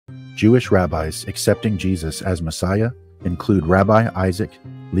Jewish rabbis accepting Jesus as Messiah include Rabbi Isaac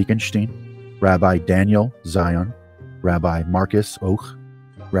Lichtenstein, Rabbi Daniel Zion, Rabbi Marcus Och,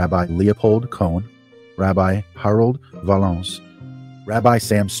 Rabbi Leopold Cohen, Rabbi Harold Valence, Rabbi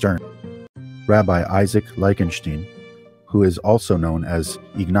Sam Stern, Rabbi Isaac Lichtenstein, who is also known as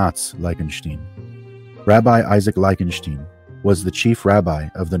Ignaz Lichtenstein. Rabbi Isaac Lichtenstein was the chief rabbi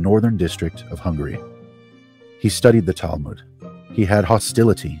of the northern district of Hungary. He studied the Talmud. He had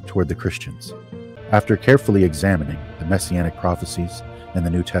hostility toward the Christians. After carefully examining the Messianic prophecies and the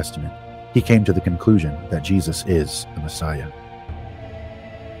New Testament, he came to the conclusion that Jesus is the Messiah.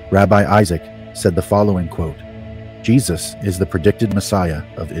 Rabbi Isaac said the following quote, "Jesus is the predicted Messiah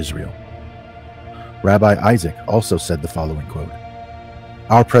of Israel." Rabbi Isaac also said the following quote,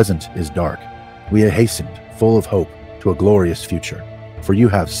 "Our present is dark. We have hastened, full of hope, to a glorious future, for you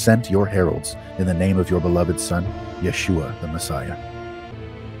have sent your heralds in the name of your beloved Son, Yeshua the Messiah."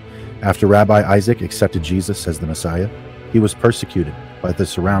 After Rabbi Isaac accepted Jesus as the Messiah, he was persecuted by the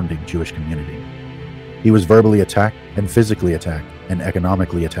surrounding Jewish community. He was verbally attacked and physically attacked and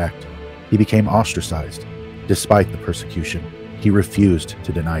economically attacked. He became ostracized. Despite the persecution, he refused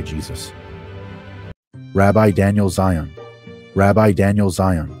to deny Jesus. Rabbi Daniel Zion. Rabbi Daniel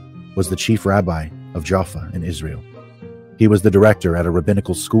Zion was the chief rabbi of Jaffa in Israel. He was the director at a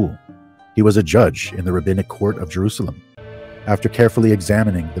rabbinical school. He was a judge in the rabbinic court of Jerusalem. After carefully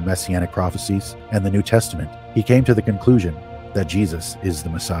examining the Messianic prophecies and the New Testament, he came to the conclusion that Jesus is the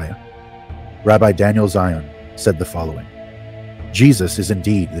Messiah. Rabbi Daniel Zion said the following, "Jesus is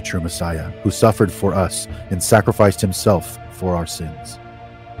indeed the true Messiah who suffered for us and sacrificed himself for our sins."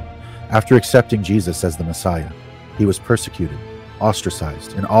 After accepting Jesus as the Messiah, he was persecuted,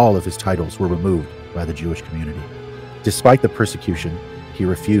 ostracized, and all of his titles were removed by the Jewish community. Despite the persecution, he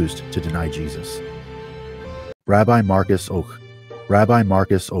refused to deny Jesus. Rabbi Marcus Och. Rabbi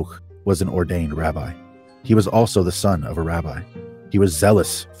Marcus Och was an ordained rabbi. He was also the son of a rabbi. He was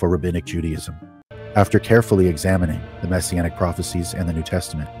zealous for rabbinic Judaism. After carefully examining the Messianic prophecies and the New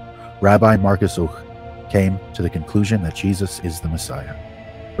Testament, Rabbi Marcus Och came to the conclusion that Jesus is the Messiah.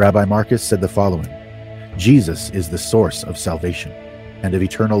 Rabbi Marcus said the following, "Jesus is the source of salvation and of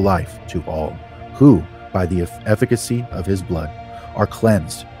eternal life to all, who, by the efficacy of his blood, are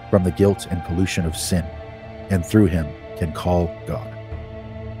cleansed from the guilt and pollution of sin, and through him can call God."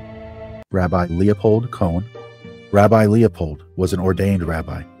 Rabbi Leopold Cohen. Rabbi Leopold was an ordained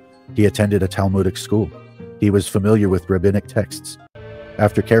rabbi. He attended a Talmudic school. He was familiar with rabbinic texts.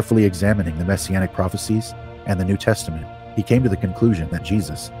 After carefully examining the Messianic prophecies and the New Testament, he came to the conclusion that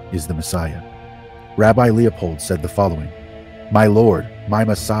Jesus is the Messiah. Rabbi Leopold said the following, "My Lord, my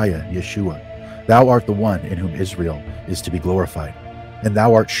Messiah, Yeshua, thou art the one in whom Israel is to be glorified, and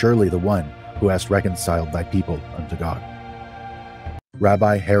thou art surely the one who hast reconciled thy people unto God."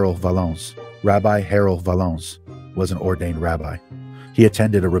 Rabbi Harold Valence. Rabbi Harold Valence was an ordained rabbi. He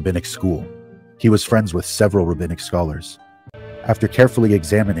attended a rabbinic school. He was friends with several rabbinic scholars. After carefully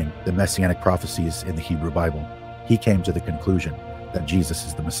examining the Messianic prophecies in the Hebrew Bible, he came to the conclusion that Jesus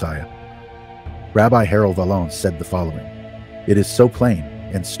is the Messiah. Rabbi Harold Valence said the following, "It is so plain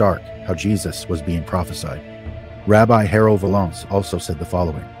and stark how Jesus was being prophesied." Rabbi Harold Valence also said the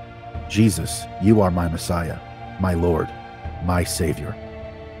following, "Jesus, you are my Messiah, my Lord, my Savior."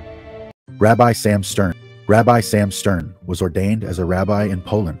 Rabbi Sam Stern. Rabbi Sam Stern was ordained as a rabbi in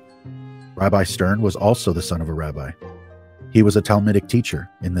Poland. Rabbi Stern was also the son of a rabbi. He was a Talmudic teacher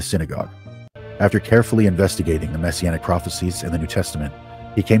in the synagogue. After carefully investigating the Messianic prophecies in the New Testament,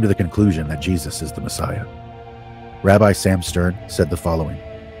 he came to the conclusion that Jesus is the Messiah. Rabbi Sam Stern said the following,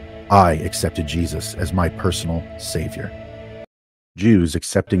 "I accepted Jesus as my personal Savior." Jews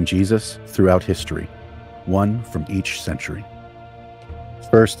accepting Jesus throughout history, one from each century.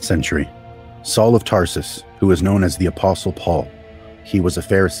 First century, Saul of Tarsus, who was known as the Apostle Paul. He was a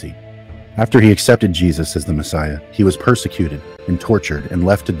Pharisee. After he accepted Jesus as the Messiah, he was persecuted and tortured and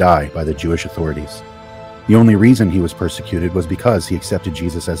left to die by the Jewish authorities. The only reason he was persecuted was because he accepted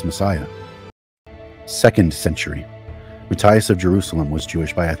Jesus as Messiah. Second century, Matthias of Jerusalem was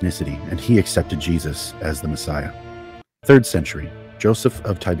Jewish by ethnicity, and he accepted Jesus as the Messiah. Third century, Joseph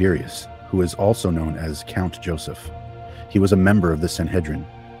of Tiberias, who is also known as Count Joseph. He was a member of the Sanhedrin,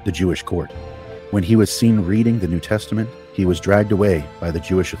 the Jewish court. When he was seen reading the New Testament, he was dragged away by the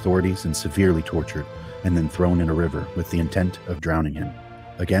Jewish authorities and severely tortured, and then thrown in a river with the intent of drowning him.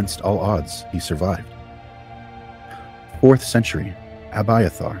 Against all odds, he survived. Fourth century,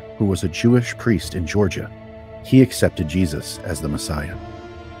 Abiathar, who was a Jewish priest in Georgia. He accepted Jesus as the Messiah.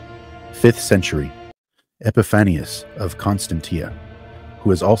 Fifth century, Epiphanius of Constantia,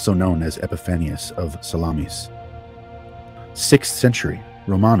 who is also known as Epiphanius of Salamis. Sixth century,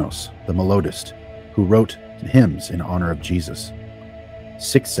 Romanos, the melodist, who wrote hymns in honor of Jesus.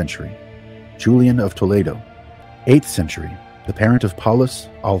 6th century, Julian of Toledo. 8th century, the parent of Paulus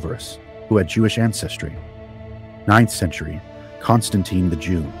Alvarez, who had Jewish ancestry. 9th century, Constantine the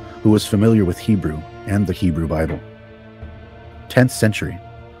Jew, who was familiar with Hebrew and the Hebrew Bible. 10th century,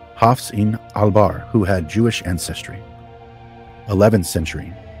 Hafs ibn Albar, who had Jewish ancestry. 11th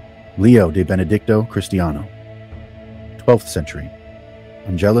century, Leo de Benedicto Cristiano. 12th century,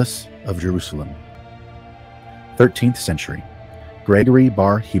 Angelus of Jerusalem. 13th century, Gregory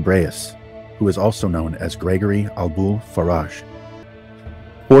bar Hebraeus, who is also known as Gregory Albul Faraj.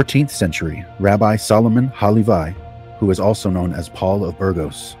 14th century, Rabbi Solomon Halevi, who is also known as Paul of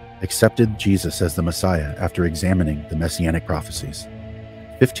Burgos, accepted Jesus as the Messiah after examining the messianic prophecies.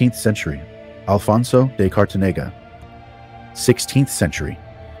 15th century, Alfonso de Cartanega. 16th century,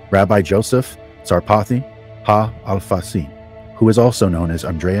 Rabbi Joseph Tsarpathi ha-Alfasi, who is also known as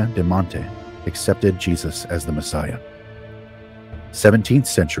Andrea de Monte, accepted Jesus as the Messiah. 17th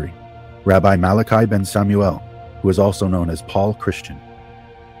century, Rabbi Malachi ben Samuel, who is also known as Paul Christian.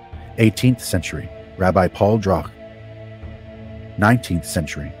 18th century, Rabbi Paul Drach. 19th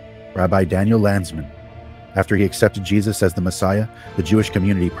century, Rabbi Daniel Landsman. After he accepted Jesus as the Messiah, the Jewish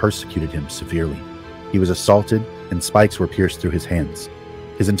community persecuted him severely. He was assaulted and spikes were pierced through his hands.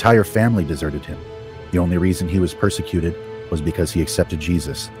 His entire family deserted him. The only reason he was persecuted was because he accepted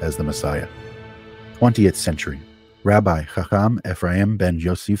Jesus as the Messiah. 20th century, Rabbi Chacham Ephraim ben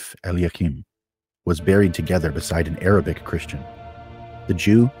Yosef Eliakim was buried together beside an Arabic Christian. The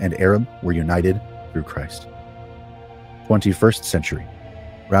Jew and Arab were united through Christ. 21st century,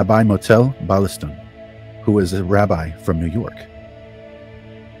 Rabbi Motel Baliston, who was a rabbi from New York.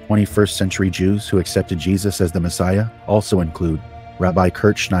 21st century Jews who accepted Jesus as the Messiah also include Rabbi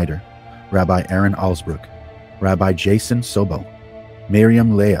Kurt Schneider, Rabbi Aaron Alsbrook, Rabbi Jason Sobel,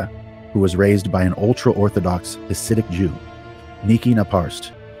 Miriam Leah, who was raised by an ultra-Orthodox Hasidic Jew, Niki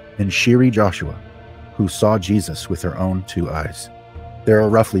Naparst, and Shiri Joshua, who saw Jesus with her own 2 eyes. There are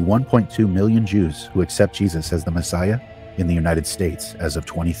roughly 1.2 million Jews who accept Jesus as the Messiah in the United States as of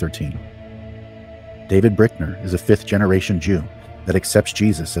 2013. David Brickner is a 5th-generation Jew that accepts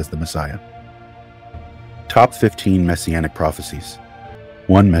Jesus as the Messiah. Top 15 Messianic Prophecies.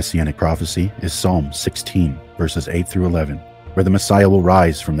 One Messianic prophecy is Psalm 16, verses 8 through 11, where the Messiah will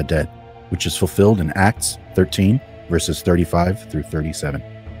rise from the dead, which is fulfilled in Acts 13, verses 35 through 37.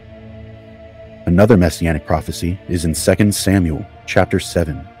 Another Messianic prophecy is in 2 Samuel chapter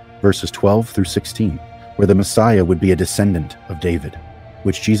 7, verses 12 through 16, where the Messiah would be a descendant of David,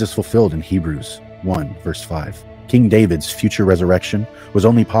 which Jesus fulfilled in Hebrews 1, verse 5. King David's future resurrection was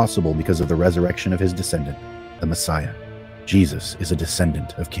only possible because of the resurrection of his descendant, the Messiah. Jesus is a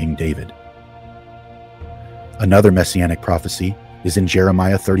descendant of King David. Another Messianic prophecy is in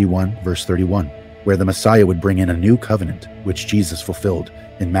Jeremiah 31, verse 31, where the Messiah would bring in a new covenant, which Jesus fulfilled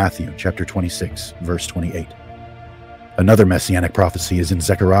in Matthew chapter 26, verse 28. Another Messianic prophecy is in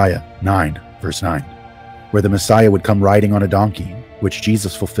Zechariah 9, verse 9, where the Messiah would come riding on a donkey, which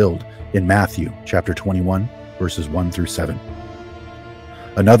Jesus fulfilled in Matthew chapter 21, verses 1 through 7.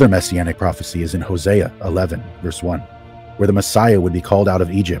 Another Messianic prophecy is in Hosea 11, verse 1, where the Messiah would be called out of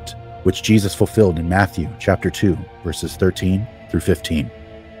Egypt, which Jesus fulfilled in Matthew chapter 2, verses 13 through 15.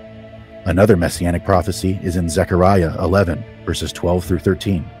 Another Messianic prophecy is in Zechariah 11, verses 12 through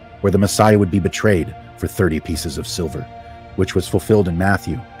 13, where the Messiah would be betrayed for 30 pieces of silver, which was fulfilled in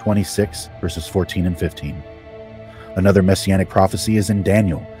Matthew 26, verses 14 and 15. Another Messianic prophecy is in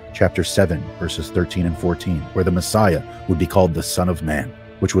Daniel chapter 7, verses 13 and 14, where the Messiah would be called the Son of Man,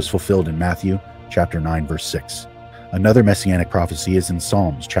 which was fulfilled in Matthew chapter 9, verse 6. Another Messianic prophecy is in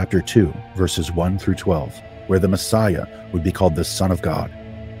Psalms chapter 2, verses 1 through 12, where the Messiah would be called the Son of God,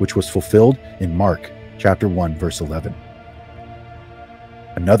 which was fulfilled in Mark chapter 1, verse 11.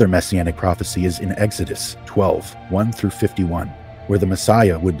 Another Messianic prophecy is in Exodus 12, 1 through 51, where the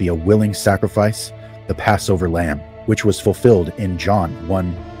Messiah would be a willing sacrifice, the Passover lamb, which was fulfilled in John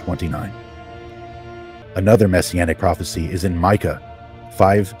 1:29. Another Messianic prophecy is in Micah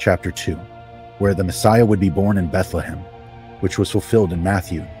 5, chapter 2, where the Messiah would be born in Bethlehem, which was fulfilled in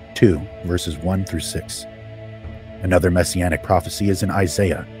Matthew 2, verses 1 through 6. Another Messianic prophecy is in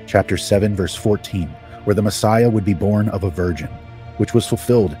Isaiah chapter 7, verse 14, where the Messiah would be born of a virgin, which was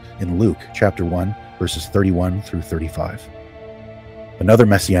fulfilled in Luke chapter 1, verses 31 through 35. Another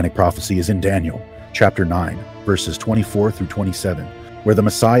Messianic prophecy is in Daniel chapter 9, verses 24 through 27, where the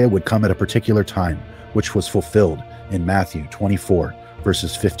Messiah would come at a particular time, which was fulfilled in Matthew 24,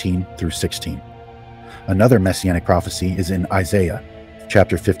 verses 15 through 16. Another Messianic prophecy is in Isaiah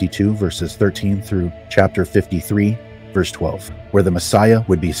chapter 52, verses 13 through chapter 53, verse 12, where the Messiah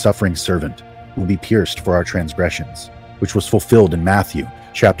would be suffering servant, who would be pierced for our transgressions, which was fulfilled in Matthew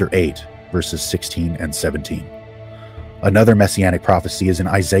chapter 8, verses 16 and 17. Another messianic prophecy is in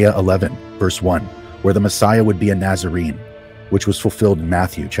Isaiah 11, verse 1, where the Messiah would be a Nazarene, which was fulfilled in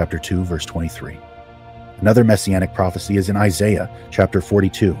Matthew chapter 2, verse 23. Another messianic prophecy is in Isaiah chapter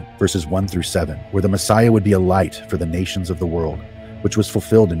 42, verses 1 through 7, where the Messiah would be a light for the nations of the world, which was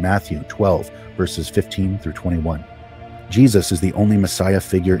fulfilled in Matthew 12, verses 15 through 21. Jesus is the only Messiah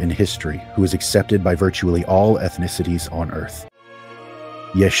figure in history who is accepted by virtually all ethnicities on earth.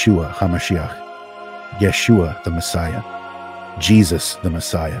 Yeshua HaMashiach, Yeshua the Messiah, Jesus the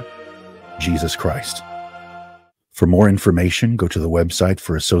Messiah, Jesus Christ. For more information, go to the website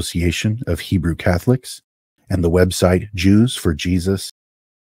for Association of Hebrew Catholics and the website JewsForJesus.org.